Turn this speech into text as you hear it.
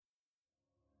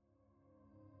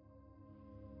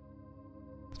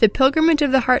The Pilgrimage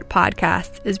of the Heart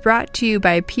podcast is brought to you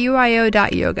by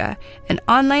pyo.yoga, an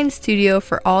online studio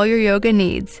for all your yoga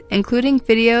needs, including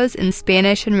videos in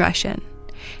Spanish and Russian.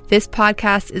 This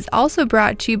podcast is also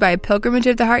brought to you by Pilgrimage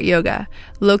of the Heart Yoga,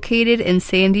 located in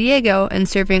San Diego and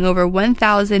serving over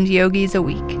 1,000 yogis a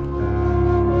week.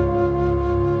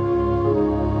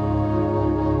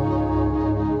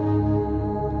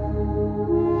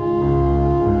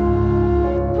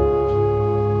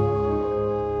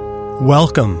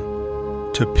 Welcome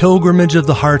to Pilgrimage of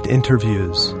the Heart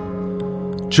interviews.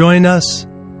 Join us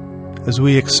as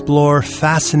we explore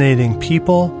fascinating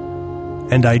people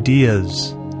and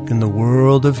ideas in the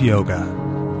world of yoga.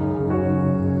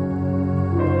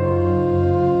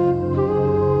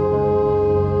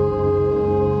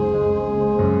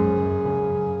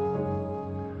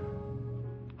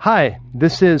 Hi,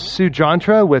 this is Sue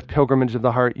Jantra with Pilgrimage of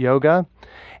the Heart Yoga.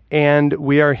 And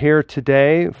we are here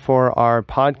today for our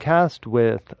podcast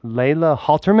with Layla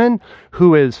Halterman,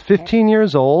 who is 15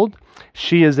 years old.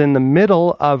 She is in the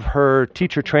middle of her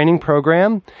teacher training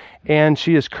program, and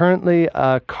she is currently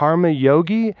a karma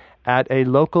yogi at a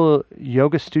local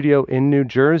yoga studio in New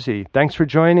Jersey. Thanks for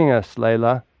joining us,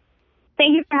 Layla.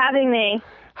 Thank you for having me.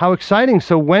 How exciting.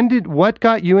 So what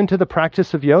got you into the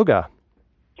practice of yoga?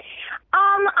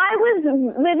 I was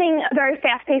living a very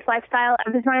fast-paced lifestyle. I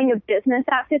was running a business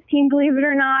at 15, believe it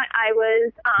or not. I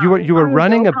was you were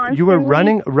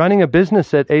running a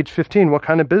business at age 15. What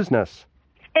kind of business?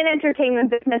 An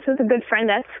entertainment business with a good friend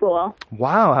at school.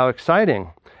 Wow, how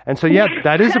exciting. And so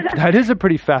that is a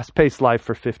pretty fast-paced life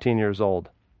for 15 years old.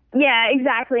 Yeah,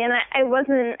 exactly. And I was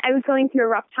going through a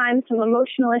rough time, some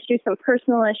emotional issues, some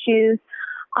personal issues.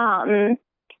 And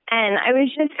I was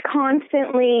just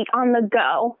constantly on the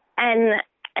go. And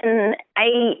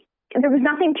there was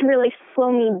nothing to really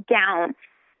slow me down,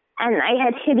 and I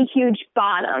had hit a huge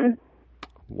bottom.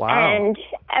 Wow. And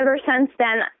ever since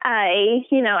then, I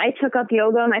took up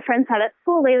yoga. My friends said at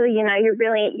school, Layla, you're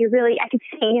really, I could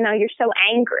see, you're so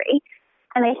angry.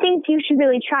 And I think you should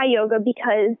really try yoga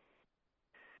because,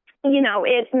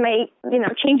 it may,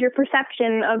 change your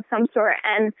perception of some sort.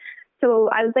 And so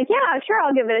I was like, yeah, sure,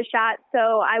 I'll give it a shot.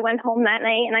 So I went home that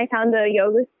night and I found a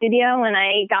yoga studio and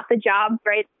I got the job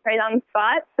right on the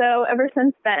spot. So ever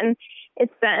since then,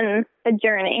 it's been a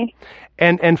journey.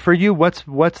 And for you, what's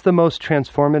the most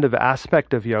transformative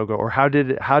aspect of yoga, or how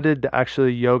did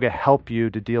actually yoga help you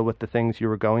to deal with the things you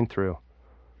were going through?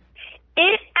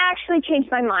 It actually changed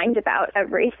my mind about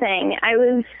everything. I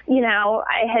was,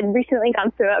 I had recently gone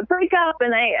through a breakup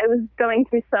and I was going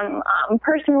through some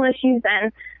personal issues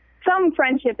and some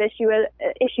friendship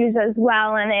issues as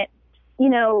well, and it,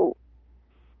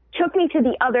 took me to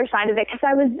the other side of it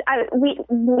because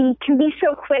we can be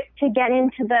so quick to get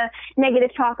into the negative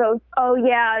talk of, oh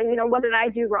yeah, what did I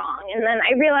do wrong? And then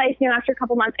I realized, after a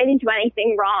couple months, I didn't do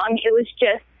anything wrong. It was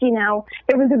just,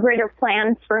 there was a greater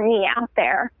plan for me out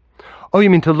there. Oh, you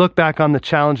mean to look back on the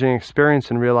challenging experience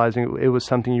and realizing it was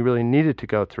something you really needed to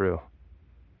go through?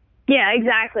 Yeah,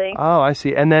 exactly. Oh, I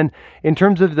see. And then in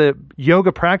terms of the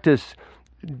yoga practice,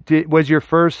 was your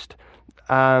first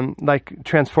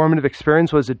transformative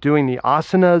experience, was it doing the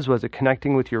asanas? Was it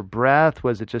connecting with your breath?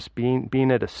 Was it just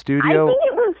being at a studio? I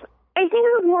think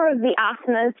it was more of the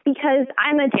asanas because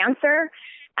I'm a dancer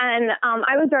and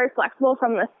I was very flexible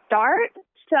from the start.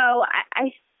 So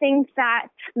I think that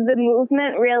the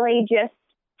movement really just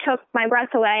took my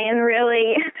breath away and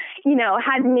really,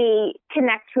 had me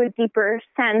connect to a deeper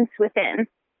sense within.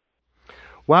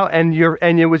 Wow, and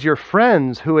it was your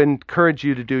friends who encouraged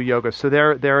you to do yoga. So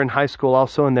they're in high school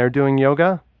also, and they're doing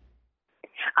yoga?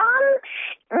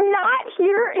 Not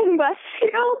here in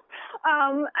Westfield.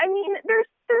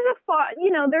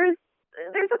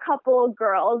 There's a couple of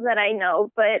girls that I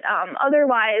know, but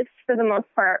otherwise, for the most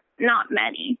part, not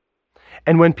many.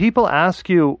 And when people ask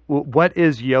you, what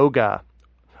is yoga?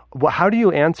 How do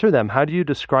you answer them? How do you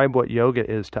describe what yoga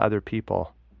is to other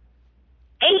people?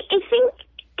 I think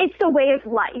it's a way of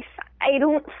life. I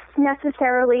don't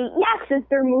necessarily, yes, is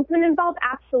there movement involved?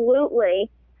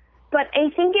 Absolutely. But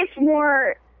I think it's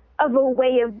more of a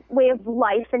way of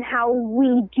life and how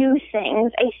we do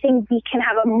things. I think we can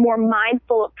have a more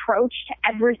mindful approach to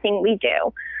everything we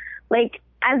do. Like,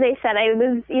 as I said, I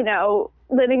was,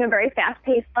 living a very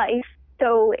fast-paced life.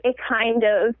 So it kind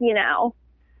of,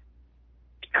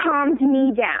 calmed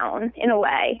me down in a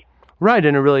way. Right,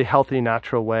 in a really healthy,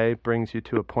 natural way, brings you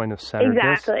to a point of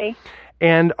centeredness. Exactly.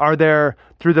 And are there,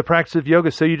 through the practice of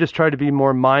yoga, so you just try to be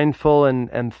more mindful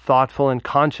and thoughtful and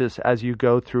conscious as you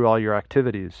go through all your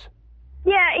activities?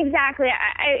 Yeah, exactly.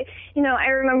 I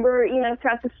remember,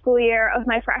 throughout the school year of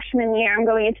my freshman year, I'm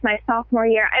going into my sophomore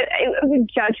year, I would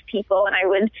judge people and I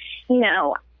would,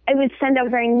 I would send out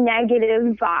very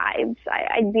negative vibes.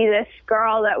 I'd be this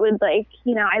girl that would, like,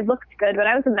 you know, I looked good, but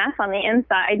I was a mess on the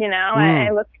inside, you know.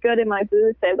 I looked good in my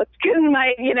boots. I looked good in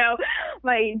my, you know,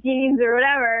 my jeans or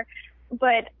whatever.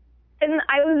 And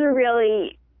I was a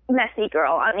really messy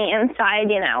girl on the inside,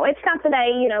 you know. It's not that I,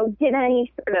 you know, did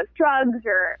any sort of drugs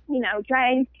or, you know,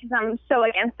 drank, because I'm so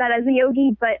against that as a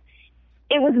yogi, but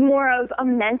it was more of a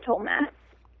mental mess.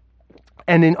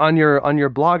 And on your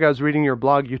blog, I was reading your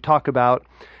blog, you talk about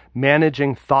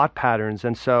managing thought patterns.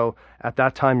 And so at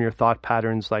that time, your thought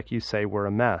patterns, like you say, were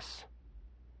a mess.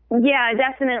 Yeah,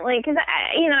 definitely. Because,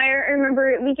 you know, I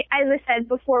remember, as I said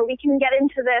before, we can get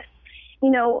into this,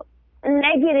 you know,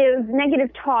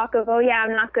 negative talk of, oh, yeah,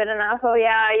 I'm not good enough. Oh,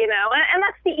 yeah, you know, and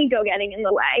that's the ego getting in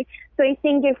the way. So I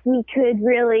think if we could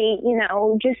really, you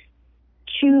know, just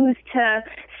choose to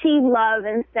see love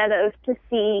instead of to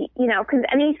see, you know, because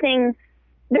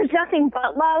there's nothing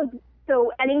but love,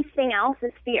 so anything else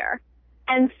is fear.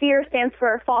 And fear stands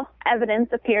for false evidence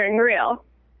appearing real.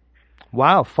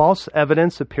 Wow, false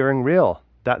evidence appearing real.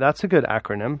 That's a good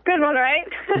acronym. Good one, right?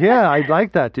 Yeah, I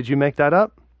like that. Did you make that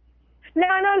up? No.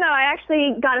 I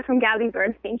actually got it from Gabby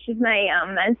Bernstein. She's my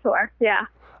mentor, yeah.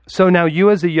 So now you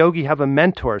as a yogi have a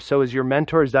mentor. So is your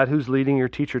mentor, is that who's leading your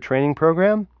teacher training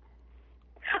program?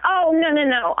 Oh,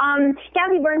 no.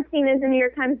 Gabby Bernstein is a New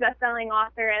York Times bestselling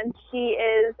author, and she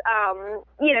is,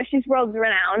 you know, she's world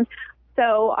renowned.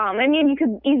 So, I mean, you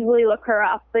could easily look her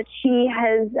up, but she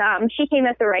came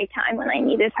at the right time when I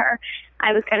needed her.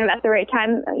 I was kind of at the right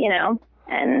time, you know,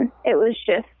 and it was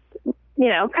just, you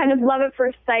know, kind of love at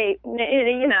first sight,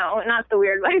 you know, not the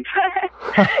weird way,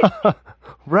 but...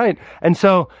 Right. And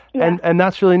so, yeah. and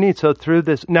that's really neat. So through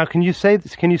this, now can you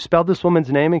spell this woman's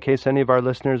name in case any of our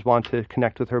listeners want to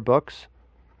connect with her books?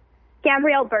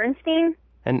 Gabrielle Bernstein.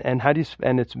 And how do you,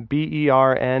 and it's Bernstein?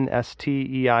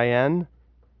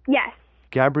 Yes.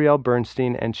 Gabrielle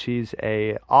Bernstein, and she's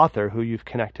a author who you've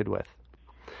connected with.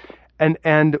 And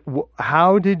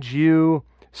how have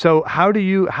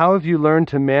you learned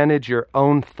to manage your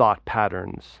own thought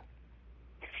patterns?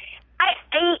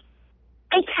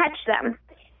 I catch them.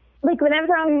 Like,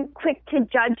 whenever I'm quick to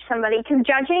judge somebody, because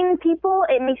judging people,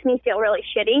 it makes me feel really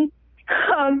shitty.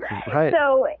 Right.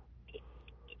 So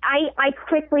I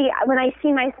quickly, when I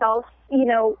see myself, you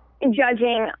know,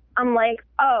 judging, I'm like,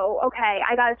 oh, okay,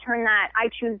 I got to turn that. I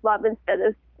choose love instead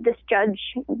of this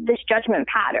judgment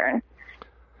pattern.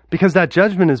 Because that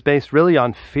judgment is based really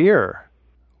on fear.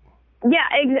 Yeah,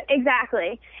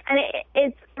 exactly. And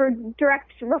it's for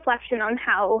direct reflection on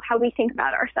how we think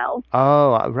about ourselves.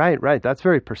 Oh, right. That's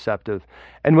very perceptive.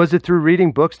 And was it through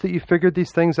reading books that you figured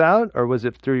these things out, or was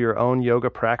it through your own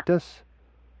yoga practice?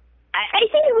 I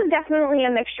think it was definitely a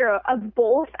mixture of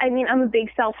both. I mean, I'm a big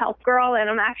self-help girl, and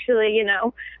I'm actually, you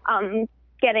know,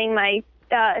 getting my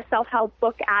self-help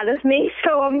book out of me,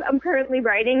 so I'm currently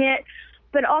writing it.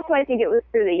 But also, I think it was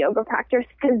through the yoga practice,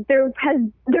 because there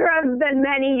have been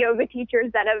many yoga teachers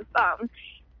that have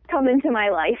come into my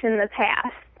life in the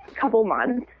past couple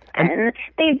months, and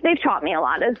they've taught me a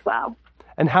lot as well.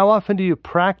 And how often do you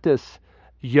practice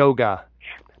yoga?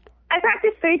 I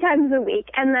practice 3 times a week,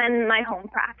 and then my home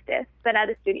practice, but at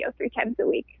a studio 3 times a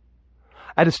week.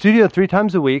 At a studio 3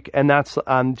 times a week, and that's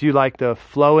do you like the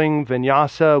flowing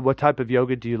vinyasa? What type of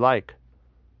yoga do you like?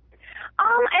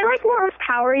 I like more of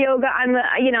power yoga. I'm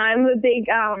a big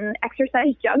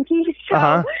exercise junkie,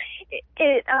 so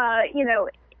you know,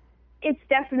 it's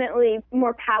definitely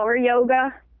more power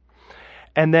yoga.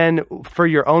 And then for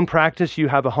your own practice, you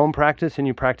have a home practice and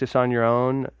you practice on your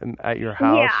own at your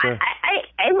house? Yeah,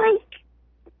 I like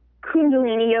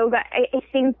Kundalini yoga. I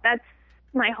think that's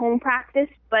my home practice,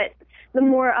 but the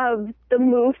more of the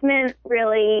movement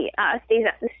really stays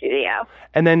at the studio.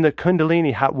 And then the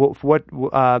Kundalini, what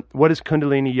does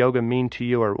Kundalini yoga mean to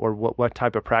you, or what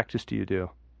type of practice do you do?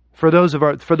 For those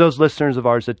listeners of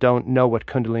ours that don't know what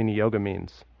Kundalini yoga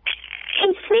means.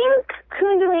 I think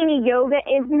Kundalini yoga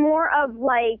is more of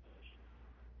like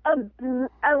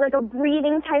a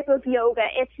breathing type of yoga.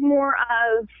 It's more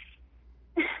of,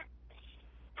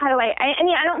 I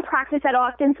mean, I don't practice that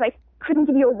often, so I couldn't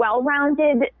give you a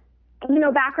well-rounded, you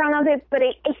know, background of it, but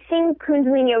I think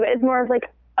Kundalini yoga is more of like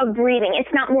a breathing.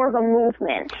 It's not more of a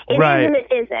movement. It right. is and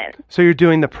it isn't. So you're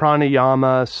doing the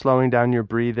pranayama, slowing down your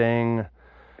breathing.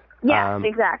 Yes,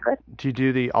 exactly. Do you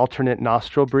do the alternate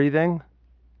nostril breathing?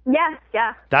 Yes,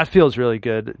 yeah. That feels really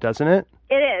good, doesn't it?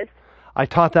 It is. I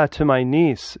taught that to my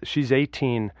niece. She's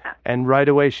 18, and right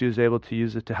away she was able to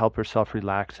use it to help herself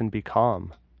relax and be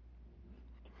calm.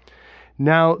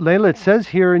 Now, Layla, it says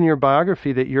here in your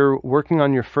biography that you're working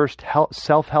on your first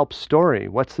self-help story.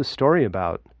 What's the story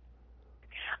about?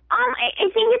 I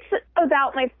think it's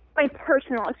about my my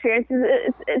personal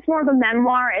experiences. It's more of a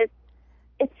memoir.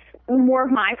 It's more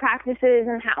of my practices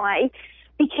and how I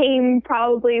became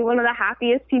probably one of the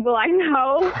happiest people I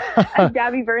know, as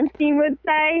Gabby Bernstein would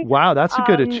say. Wow, that's a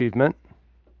good achievement.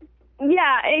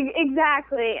 Yeah,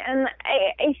 exactly. And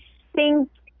I think,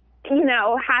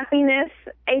 happiness,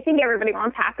 I think everybody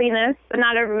wants happiness, but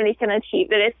not everybody can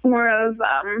achieve it. It's more of,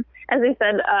 as I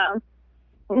said,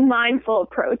 a mindful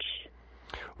approach.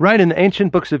 Right, and the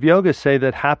ancient books of yoga say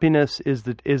that happiness is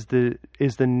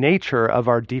the nature of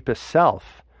our deepest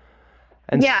self.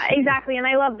 And yeah, exactly. And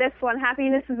I love this one.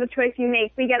 Happiness is a choice you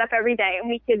make. We get up every day and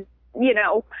we could,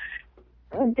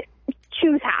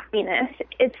 choose happiness.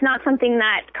 It's not something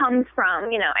that comes from,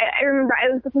 I remember I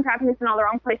was looking for happiness in all the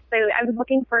wrong places. I was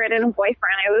looking for it in a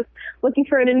boyfriend. I was looking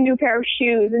for it in a new pair of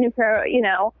shoes, a new pair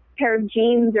of, pair of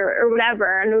jeans or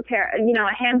whatever, a new pair,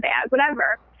 a handbag,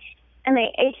 whatever. And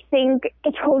I think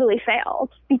it totally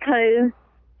failed because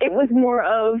it was more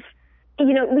of,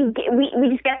 we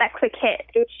just get that quick hit.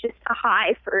 It's just a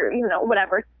high for,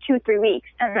 2-3 weeks,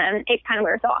 and then it kind of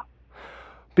wears off.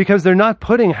 Because they're not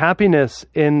putting happiness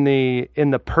in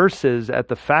the purses at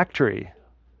the factory.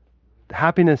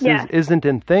 Happiness isn't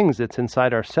in things; it's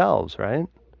inside ourselves, right?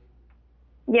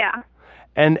 Yeah.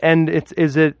 And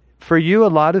is it for you? A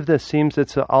lot of this seems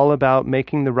it's all about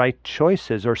making the right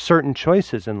choices or certain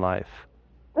choices in life.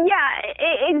 Yeah,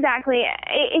 exactly.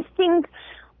 I think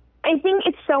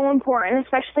it's so important,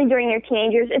 especially during your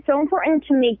teenagers. It's so important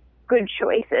to make good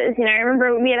choices. I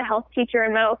remember we had a health teacher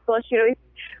in middle school. She'd always,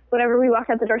 whenever we walked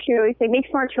out the door, she'd always say, make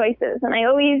smart choices. And I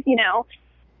always,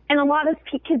 and a lot of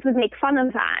kids would make fun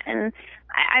of that. And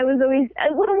I was always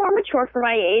a little more mature for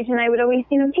my age. And I would always,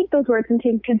 take those words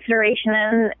into consideration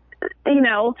and,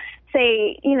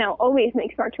 say, always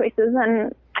make smart choices.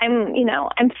 And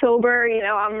I'm sober,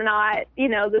 I'm not,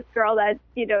 this girl that,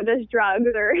 does drugs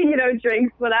or,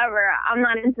 drinks, whatever. I'm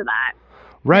not into that.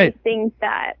 Right. I think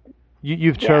that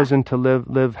you've chosen to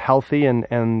live healthy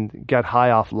and get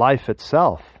high off life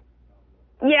itself.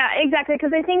 Yeah, exactly.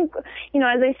 Because I think, as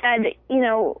I said,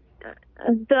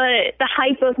 the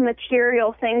hype of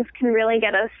material things can really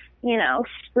get us,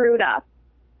 screwed up.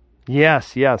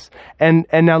 Yes. And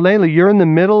now, Layla, you're in the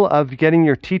middle of getting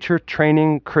your teacher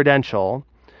training credential.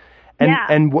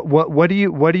 And what are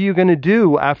you going to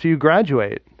do after you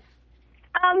graduate?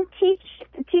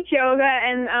 Teach yoga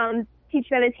and teach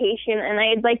meditation, and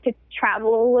I'd like to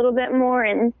travel a little bit more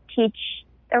and teach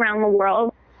around the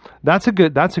world. That's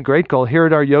a great goal. Here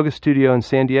at our yoga studio in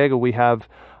San Diego, we have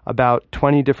about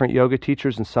 20 different yoga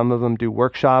teachers, and some of them do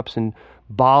workshops in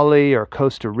Bali or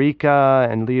Costa Rica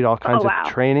and lead all kinds of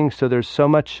training. So there's so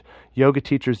much yoga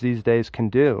teachers these days can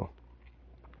do.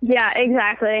 Yeah,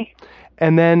 exactly.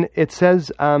 And then it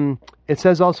says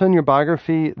also in your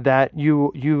biography that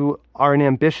you are an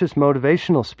ambitious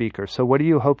motivational speaker. So what do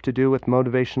you hope to do with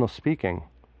motivational speaking?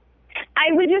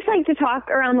 I would just like to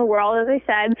talk around the world, as I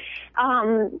said,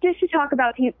 just to talk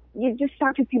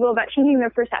to people about changing their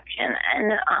perception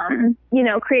and,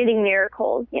 creating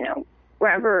miracles,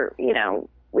 wherever,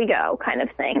 we go, kind of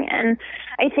thing. And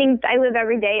I think I live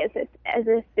every day as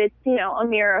if it's, a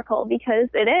miracle, because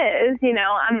it is.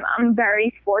 I'm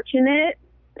very fortunate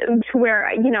to where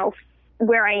I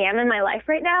am in my life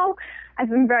right now. I've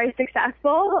been very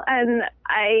successful, and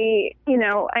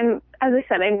I'm, as I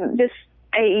said,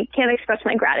 I can't express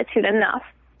my gratitude enough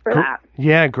for that.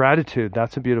 Yeah, gratitude.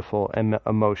 That's a beautiful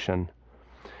emotion.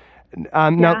 Now,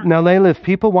 Layla, if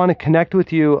people want to connect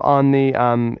with you on the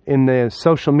in the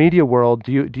social media world,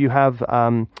 do you have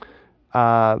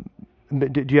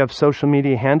social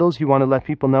media handles you want to let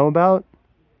people know about?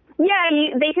 Yeah,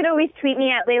 they could always tweet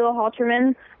me at Layla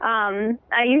Halterman.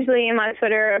 I usually am on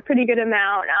Twitter a pretty good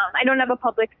amount. I don't have a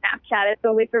public Snapchat; it's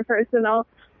only for personal.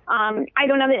 I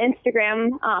don't have an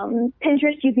Instagram.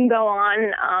 Pinterest you can go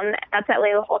on. That's at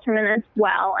Layla Halterman as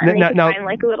well. And you can find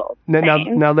like little things.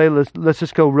 Now, Layla, let's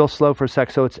just go real slow for a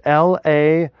sec. So it's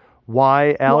Layla.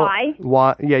 Y. Yeah,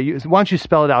 why don't you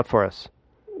spell it out for us?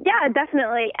 Yeah,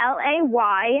 definitely.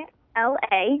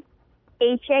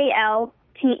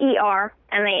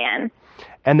 LaylaHalterman.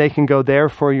 And they can go there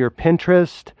for your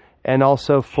Pinterest and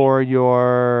also for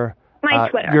your...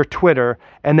 Twitter. Your Twitter.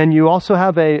 And then you also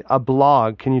have a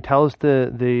blog. Can you tell us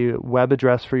the web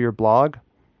address for your blog?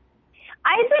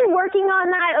 I've been working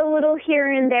on that a little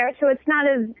here and there, so it's not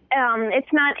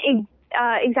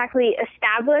exactly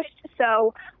established.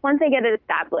 So once I get it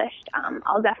established,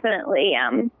 I'll definitely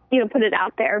put it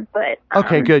out there. But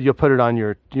okay, good. You'll put it on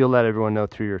you'll let everyone know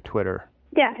through your Twitter.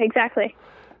 Yeah, exactly.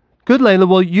 Good, Layla.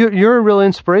 Well, you're a real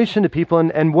inspiration to people.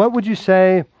 And what would you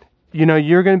say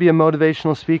you're going to be a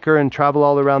motivational speaker and travel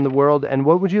all around the world. And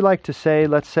what would you like to say,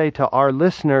 let's say, to our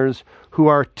listeners who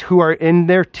are in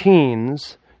their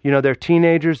teens? They're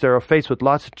teenagers. They're faced with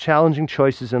lots of challenging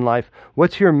choices in life.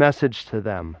 What's your message to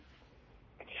them?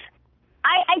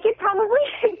 I could probably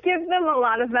give them a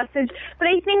lot of message, but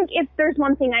I think if there's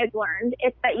one thing I've learned,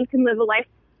 it's that you can live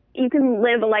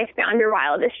a life beyond your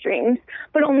wildest dreams,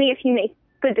 but only if you make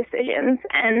good decisions.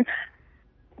 And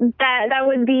that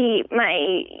would be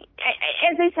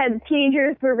as I said,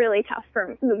 teenagers were really tough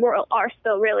the world are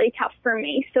still really tough for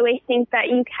me. So I think that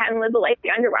you can live a life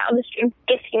beyond your wildest dreams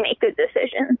if you make good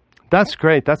decisions. That's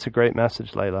great. That's a great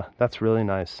message, Layla. That's really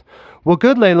nice. Well,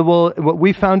 good, Layla. Well,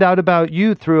 we found out about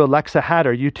you through Alexa Hatt.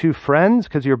 Are you two friends?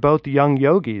 Because you're both young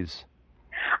yogis.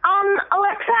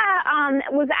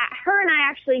 Alexa was at her and I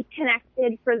actually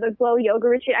connected for the Glow Yoga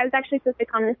Retreat. I was actually supposed to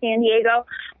come to San Diego,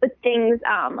 but things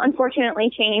unfortunately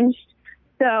changed,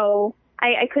 so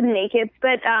I couldn't make it.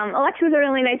 But Alexa was a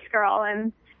really nice girl,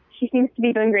 and she seems to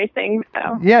be doing great things.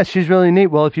 So yeah, she's really neat.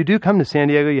 Well, if you do come to San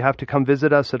Diego, you have to come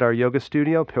visit us at our yoga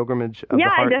studio, Pilgrimage of the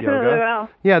Heart Yoga. Yeah, I definitely will.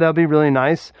 Yeah, that'll be really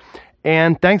nice.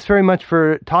 And thanks very much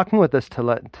for talking with us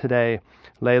today,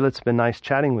 Layla. It's been nice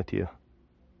chatting with you.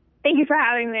 Thank you for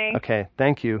having me. Okay,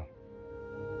 thank you.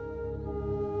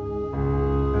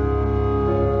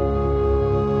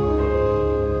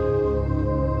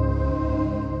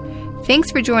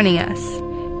 Thanks for joining us.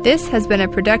 This has been a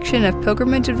production of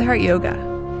Pilgrimage of the Heart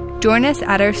Yoga. Join us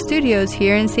at our studios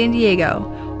here in San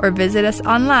Diego or visit us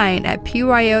online at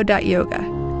pyo.yoga.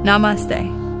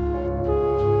 Namaste.